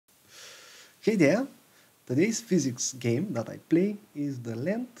Hey there! Today's physics game that I play is the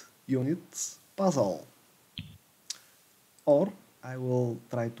length units puzzle. Or I will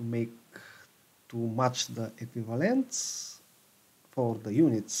try to match the equivalents for the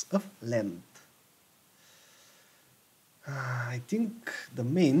units of length. I think the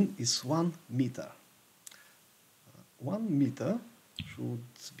main is 1 meter. 1 meter should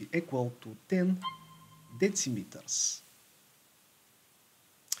be equal to 10 decimeters.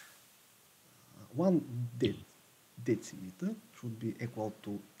 1 decimeter should be equal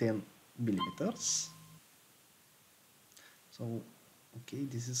to 10 millimeters. So, okay,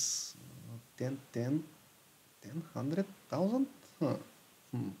 this is 10, 10, 10, 100,000? Huh.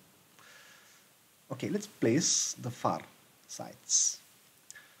 Okay, let's place the far sides.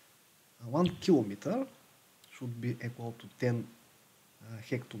 1 kilometer should be equal to 10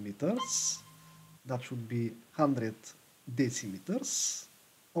 hectometers. That should be 100 decimeters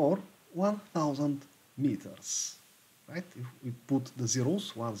or 1000 meters. Right? If we put the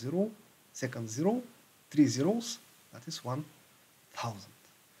zeros, 1 0, second 0, 3 zeros, that is 1000.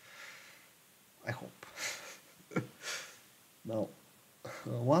 I hope. Now,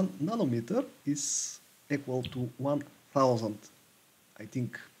 1 nanometer is equal to 1000, I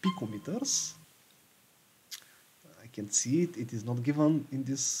think, picometers. I can see it. It is not given in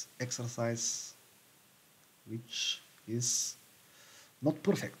this exercise, which is not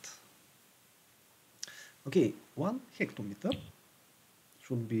perfect. Okay, 1 hectometer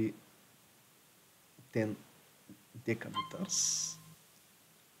should be 10 decameters.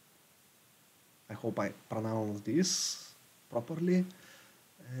 I hope I pronounce this properly.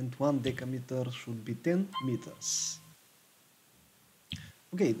 And 1 decameter should be 10 meters.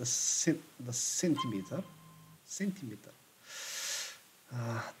 Okay, the centimeter,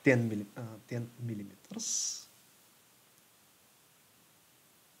 10 millimeters.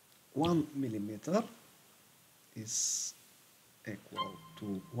 1 millimeter is equal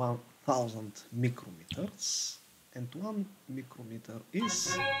to 1000 micrometers, and 1 micrometer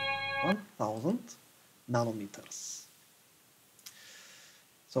is 1000 nanometers.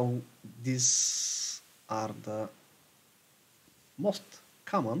 So these are the most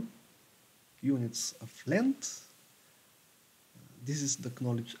common units of length. This is the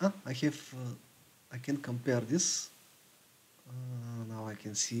knowledge. I can compare this. Now I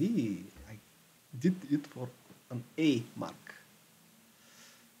can see I did it for an A mark.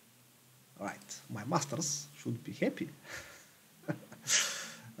 Right, my masters should be happy.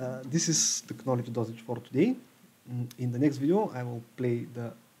 This is the knowledge dosage for today. In the next video, I will play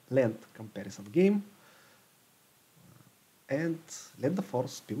the length comparison game. And let the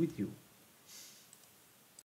force be with you.